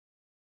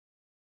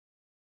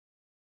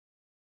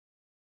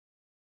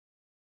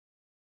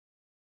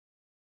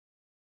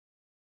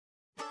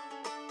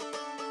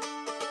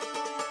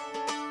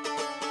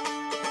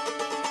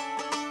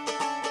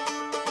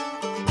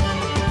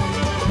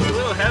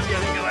heavy. I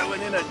think if I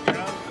went in, I'd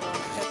drown.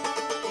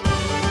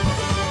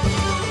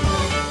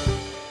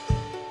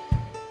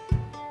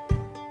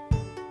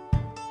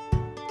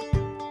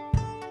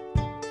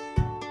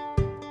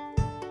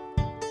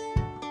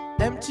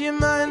 Empty your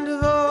mind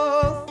of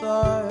all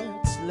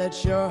thoughts,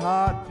 let your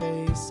heart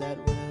pace at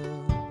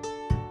will.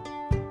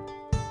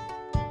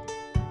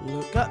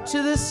 Look up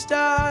to the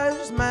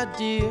stars, my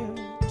dear,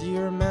 do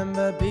you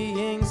remember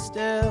being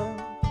still?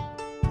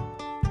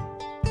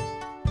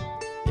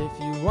 If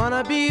you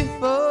wanna be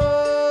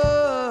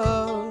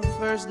full,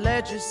 first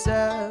let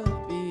yourself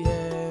be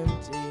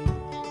empty.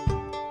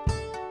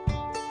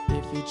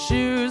 If you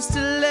choose to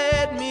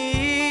let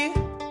me,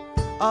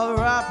 I'll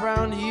wrap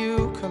around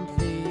you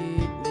completely.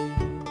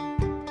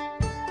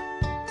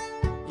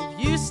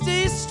 You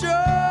stay strong,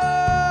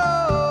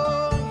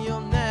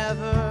 you'll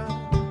never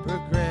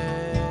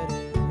regret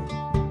it.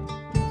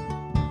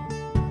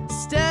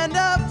 Stand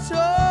up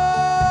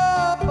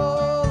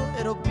tall,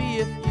 it'll be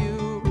if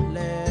you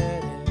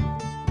let it.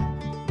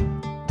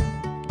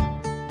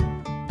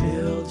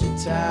 Build your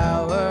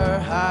tower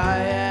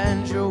high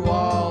and your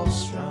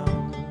walls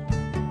strong.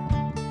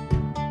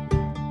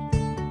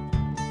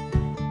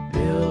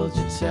 Build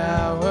your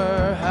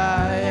tower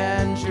high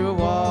and your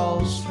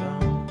walls strong.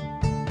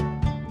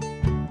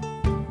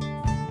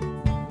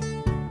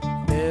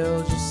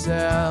 Build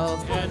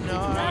yourself an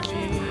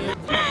army.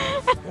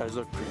 You guys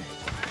look great.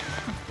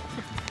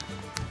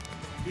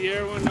 Do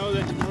everyone know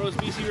that tomorrow's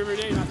BC River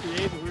Day? Not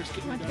today, but we're just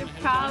getting it done. What's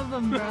your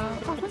problem, bro?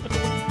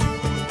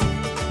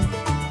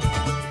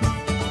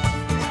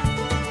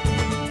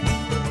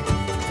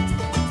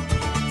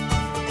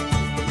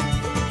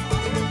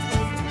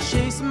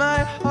 Chase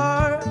my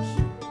heart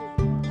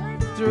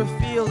through a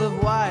field of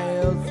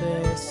wild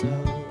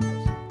thistles,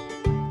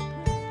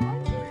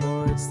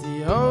 for it's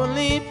the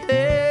only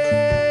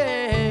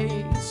place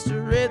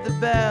to rid the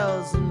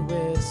bells and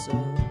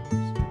whistles.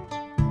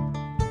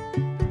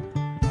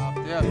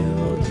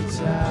 Build your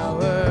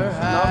tower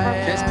high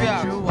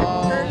and your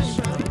walls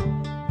strong.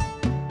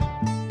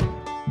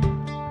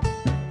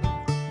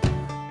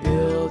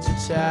 Build your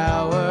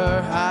tower